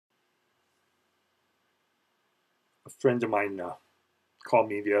friend of mine called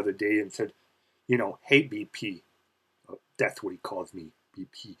me the other day and said, you know, hey, BP. That's what he calls me,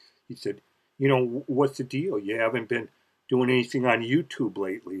 BP. He said, you know, what's the deal? You haven't been doing anything on YouTube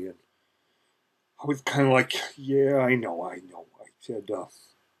lately. And I was kind of like, yeah, I know. I said,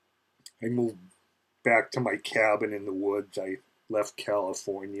 I moved back to my cabin in the woods. I left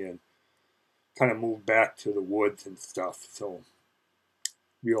California and kind of moved back to the woods and stuff. So,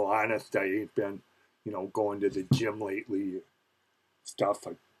 real honest, I ain't been, you know, going to the gym lately. Stuff.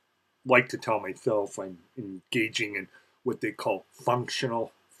 I like to tell myself I'm engaging in what they call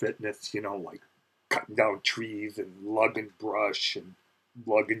functional fitness, you know, like cutting down trees and lugging brush and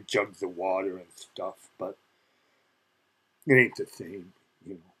lugging jugs of water and stuff. But it ain't the same,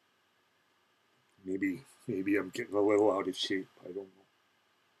 you know. Maybe I'm getting a little out of shape. I don't know.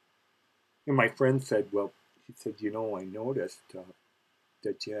 And my friend said, well, he said, you know, I noticed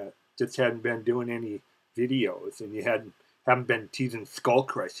that you just hadn't been doing any videos and you haven't been teasing Skull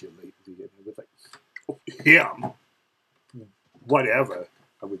Crusher lately. And I was like, oh, him? Whatever.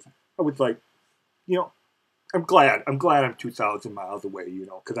 I was like, you know, I'm glad I'm 2,000 miles away, you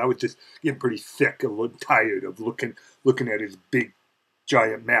know, because I was just getting pretty sick and tired of looking at his big,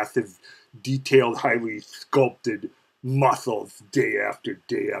 giant, massive, detailed, highly sculpted muscles day after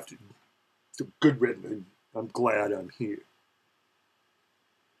day after. So good riddance. I'm glad I'm here.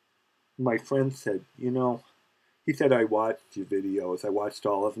 My friend said, you know, he said, I watched your videos. I watched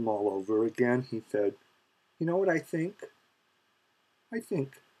all of them all over again. He said, you know what I think? I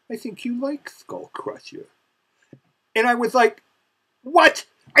think you like Skull Crusher. And I was like, what?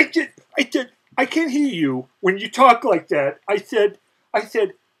 I can't hear you when you talk like that. I said,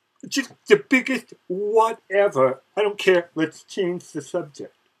 just the biggest whatever. I don't care. Let's change the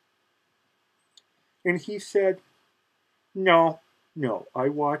subject. And he said, no, I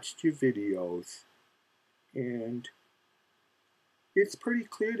watched your videos. And it's pretty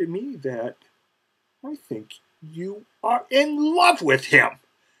clear to me that I think you are in love with him.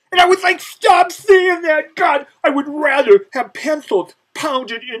 And I was like, stop saying that, God. I would rather have pencils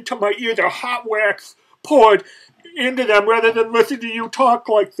pounded into my ears or hot wax poured into them rather than listen to you talk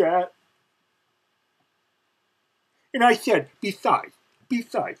like that. And I said, besides,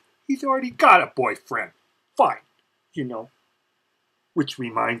 he's already got a boyfriend. Fine, you know. Which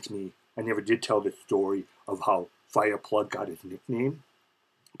reminds me, I never did tell the story of how Fireplug got his nickname.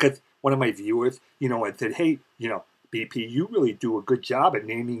 Because one of my viewers, you know, had said, hey, you know, BP, you really do a good job at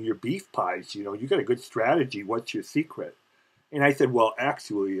naming your beef pies. You know, you got a good strategy. What's your secret? And I said, well,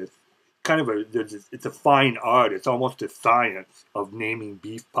 actually, it's kind of it's a fine art. It's almost a science of naming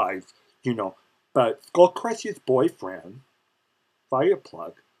beef pies, you know. But Skullcrusher's boyfriend,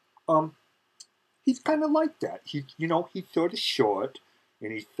 Fireplug, he's kind of like that. He's sort of short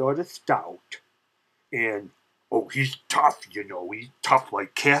and he's sort of stout. And, oh, he's tough, you know. He's tough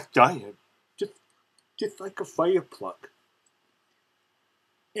like cast iron. Just like a fire plug.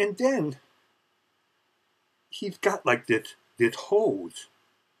 And then he's got like this hose.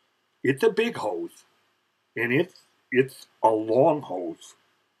 It's a big hose. And it's a long hose.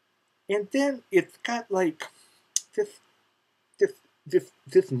 And then it's got like this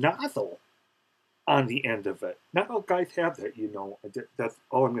nozzle on the end of it. Not all guys have that, you know. That's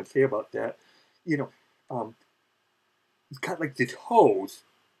all I'm going to say about that. You know, it's got like this hose,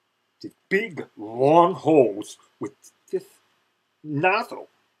 this big, long hose with this nozzle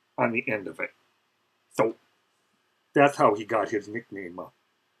on the end of it. So that's how he got his nickname,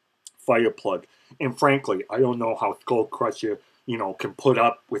 Fireplug. And frankly, I don't know how Skull Crusher, you know, can put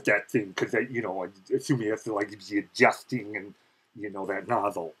up with that thing because, you know, I assume he has to like be adjusting and, you know, that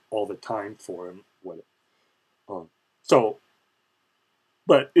nozzle all the time for him. So,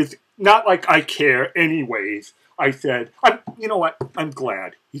 but it's not like I care anyways. I said, you know what? I'm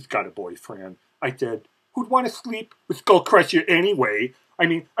glad he's got a boyfriend. I said, who'd want to sleep with Skull Crusher anyway? I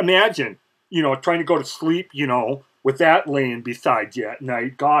mean, imagine, you know, trying to go to sleep, you know, with that laying beside you at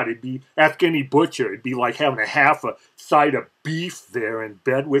night. God, it'd be, ask any butcher, it'd be like having a half a side of beef there in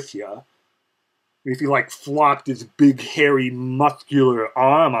bed with you. If he like flopped his big, hairy, muscular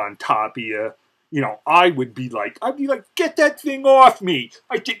arm on top of you, you know, I'd be like, get that thing off me.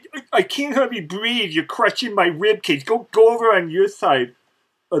 I can't hardly breathe. You're crushing my rib cage. Go over on your side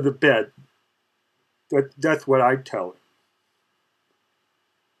of the bed. That's what I'd tell him.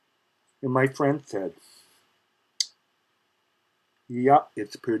 And my friend said, yeah,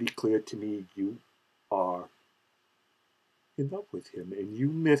 it's pretty clear to me you are in love with him and you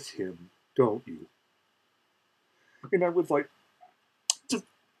miss him, don't you? And I was like, just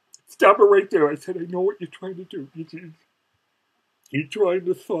stop it right there. I said, I know what you're trying to do. You're trying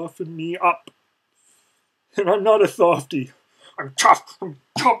to soften me up. And I'm not a softie. I'm tough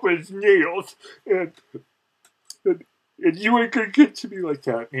as nails. And you ain't gonna get to me like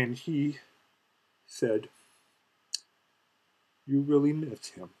that. And he said, you really miss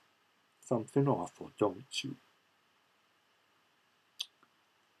him. Something awful, don't you?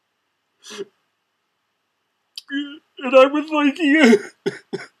 And I was like, yeah.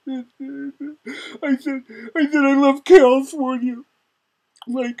 I love California.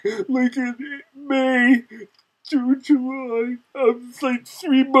 Like in May, June, July. It's like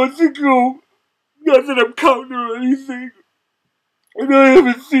 3 months ago. Not that I'm counting or anything. And I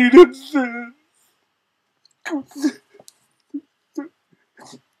haven't seen him since.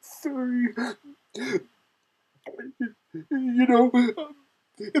 Sorry. You know,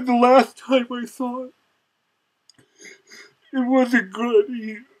 and the last time I saw it, it wasn't good.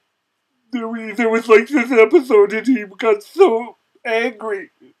 There was like this episode and he got so angry.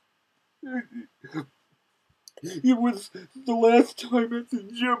 It was the last time at the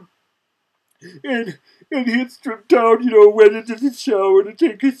gym. And he had stripped down, went into the shower to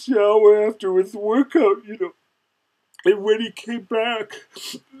take a shower after his workout, And when he came back,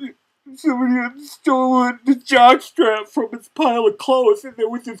 somebody had stolen the jockstrap from his pile of clothes, and there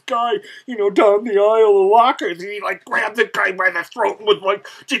was this guy, down the aisle of lockers, and he, grabbed the guy by the throat and was like,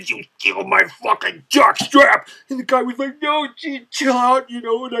 did you steal my fucking jockstrap? And the guy was like, no, gee, chill out, and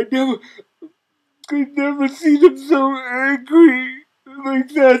I'd never seen him so angry like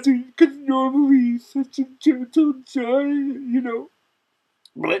that, because normally he's such a gentle giant,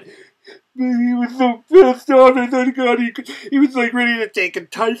 But he was so pissed off, and then God, he was ready to take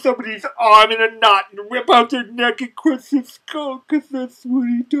and tie somebody's arm in a knot and rip out their neck and crush their skull, because that's what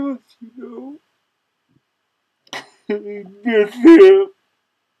he does, I miss him.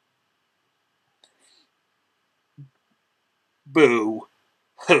 Boo.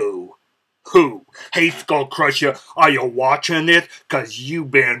 Hoo. Who? Hey, Skull Crusher, are you watching this? 'Cause you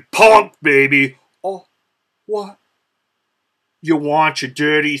been punked, baby. Oh, what? You want your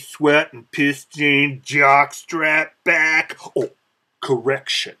dirty sweat and piss-stained jockstrap back? Oh,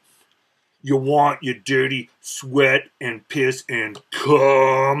 correction. You want your dirty sweat and piss and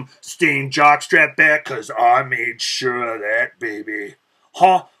cum stained jockstrap back? 'Cause I made sure of that, baby.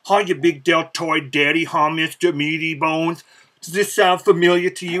 Huh, you big deltoid daddy, huh, Mr. Meaty Bones? Does this sound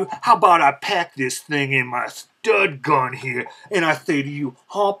familiar to you? How about I pack this thing in my stud gun here, and I say to you,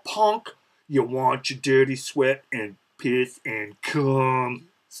 huh, punk? You want your dirty sweat and piss and cum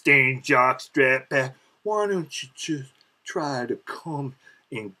stained jockstrap back? Why don't you just try to come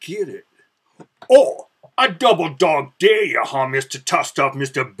and get it? Oh, I double dog dare you, huh, Mr. Tough Stuff,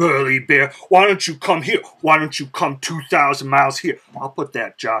 Mr. Burly Bear. Why don't you come here? Why don't you come 2,000 miles here? I'll put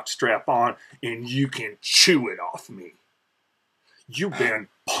that jock strap on and you can chew it off me. You've been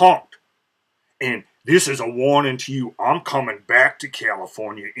punked. And this is a warning to you. I'm coming back to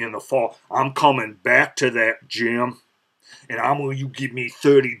California in the fall. I'm coming back to that gym. And you give me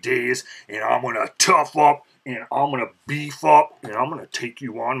 30 days, and I'm going to tough up, and I'm going to beef up, and I'm going to take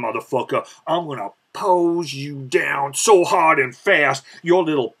you on, motherfucker. I'm going to pose you down so hard and fast, your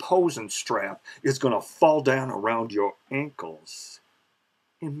little posing strap is going to fall down around your ankles.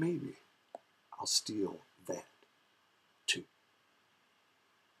 And maybe I'll steal that, too.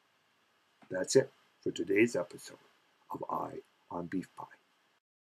 That's it for today's episode of Eye on Beef Pie.